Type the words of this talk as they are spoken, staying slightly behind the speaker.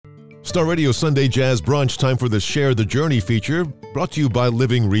Star Radio Sunday Jazz Brunch, time for the Share the Journey feature, brought to you by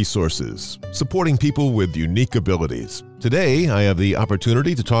Living Resources, supporting people with unique abilities. Today, I have the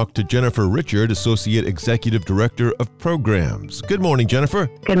opportunity to talk to Jennifer Richard, Associate Executive Director of Programs. Good morning, Jennifer.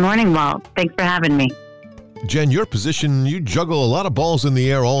 Good morning, Walt. Thanks for having me. Jen, your position, you juggle a lot of balls in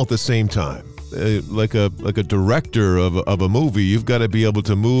the air all at the same time. Like a director of a movie, you've got to be able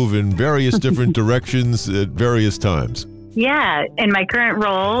to move in various different directions at various times. Yeah, in my current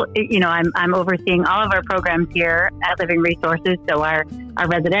role, I'm overseeing all of our programs here at Living Resources. So our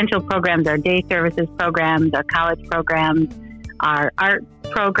residential programs, our day services programs, our college programs, our art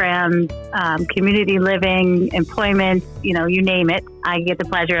programs, community living, employment, you name it. I get the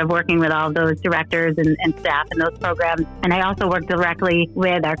pleasure of working with all of those directors and staff in those programs. And I also work directly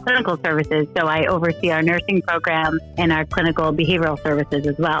with our clinical services. So I oversee our nursing program and our clinical behavioral services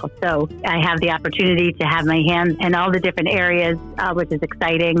as well. So I have the opportunity to have my hands in all the different areas, which is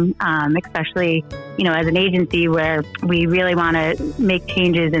exciting, especially, as an agency where we really want to make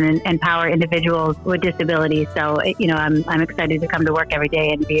changes and empower individuals with disabilities. So, I'm excited to come to work every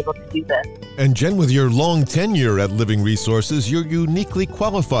day and be able to do this. And Jen, with your long tenure at Living Resources, you're uniquely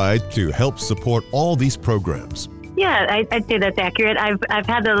qualified to help support all these programs. Yeah, I'd say that's accurate. I've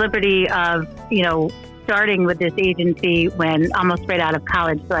had the liberty of, starting with this agency when almost right out of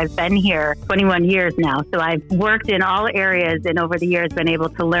college. So I've been here 21 years now. So I've worked in all areas and over the years been able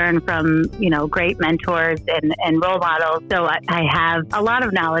to learn from, great mentors and role models. So I have a lot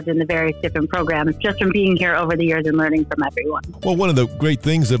of knowledge in the various different programs just from being here over the years and learning from everyone. Well, one of the great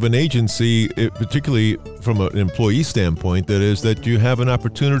things of an agency, particularly from an employee standpoint, that is that you have an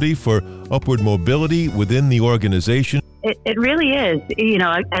opportunity for upward mobility within the organization. It really is.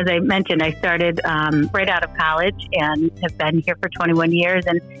 As I mentioned, I started right out of college and have been here for 21 years,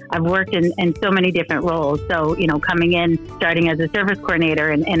 and I've worked in so many different roles. So, coming in, starting as a service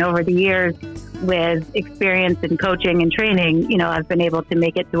coordinator, and over the years with experience in coaching and training, I've been able to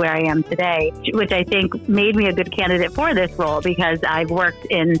make it to where I am today, which I think made me a good candidate for this role because I've worked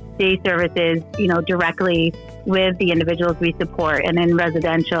in day services, directly with the individuals we support and in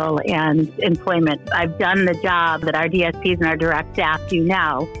residential and employment. I've done the job that our DSPs and our direct staff do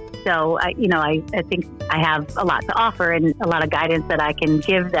now. So, I think I have a lot to offer and a lot of guidance that I can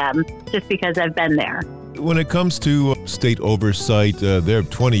give them just because I've been there. When it comes to state oversight, there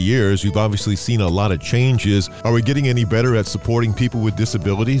 20 years, you've obviously seen a lot of changes. Are we getting any better at supporting people with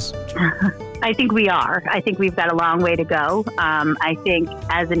disabilities? I think we are. I think we've got a long way to go. I think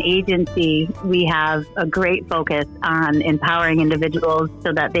as an agency, we have a great focus on empowering individuals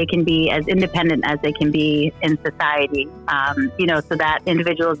so that they can be as independent as they can be in society, so that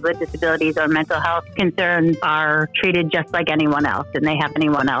individuals with disabilities or mental health concerns are treated just like anyone else and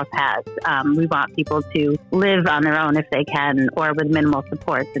anyone else has. We want people to live on their own if they can or with minimal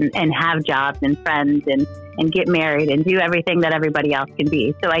supports and have jobs and friends and get married and do everything that everybody else can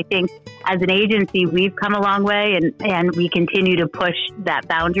be. So I think as an agency, we've come a long way and we continue to push that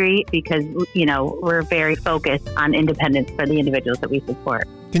boundary because, we're very focused on independence for the individuals that we support.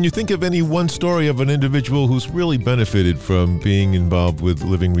 Can you think of any one story of an individual who's really benefited from being involved with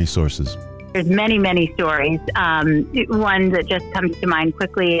Living Resources? There's many, many stories. One that just comes to mind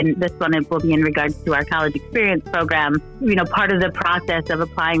quickly, and this one will be in regards to our college experience program. Part of the process of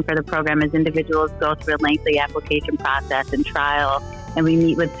applying for the program is individuals go through a lengthy application process and trial, and we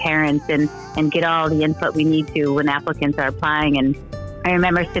meet with parents and get all the input we need to when applicants are applying. And I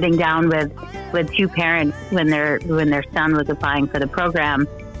remember sitting down with two parents when their son was applying for the program,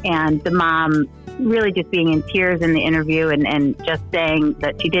 and the mom really just being in tears in the interview and just saying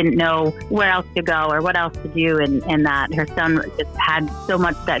that she didn't know where else to go or what else to do and that her son just had so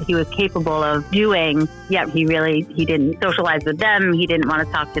much that he was capable of doing, yet he didn't socialize with them, he didn't want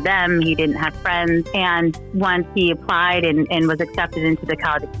to talk to them, he didn't have friends. And once he applied and was accepted into the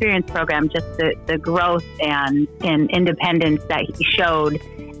college experience program, just the growth and independence that he showed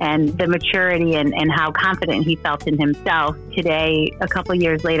and the maturity and how confident he felt in himself. Today, a couple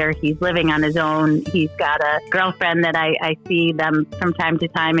years later, he's living on his own. He's got a girlfriend that I see them from time to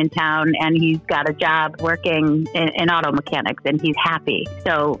time in town, and he's got a job working in auto mechanics, and he's happy.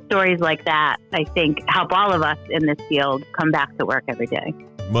 So stories like that, I think, help all of us in this field come back to work every day.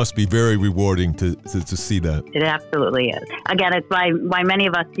 Must be very rewarding to see that. It absolutely is. Again, it's why many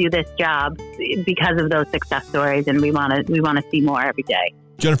of us do this job because of those success stories, and we want to see more every day.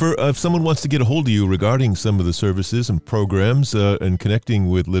 Jennifer, if someone wants to get a hold of you regarding some of the services and programs and connecting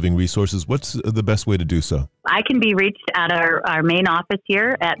with Living Resources, what's the best way to do so? I can be reached at our main office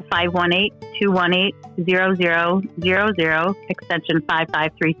here at 518-218-0000, extension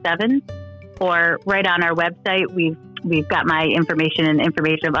 5537. Or right on our website, we've we've got my information and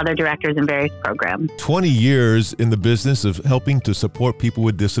information of other directors in various programs. 20 years in the business of helping to support people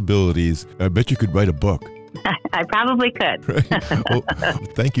with disabilities. I bet you could write a book. I probably could. Right? Well,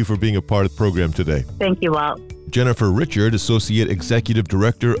 thank you for being a part of the program today. Thank you, Walt. Jennifer Richard, Associate Executive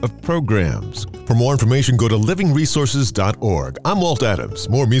Director of Programs. For more information, go to livingresources.org. I'm Walt Adams.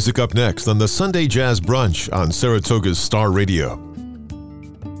 More music up next on the Sunday Jazz Brunch on Saratoga's Star Radio.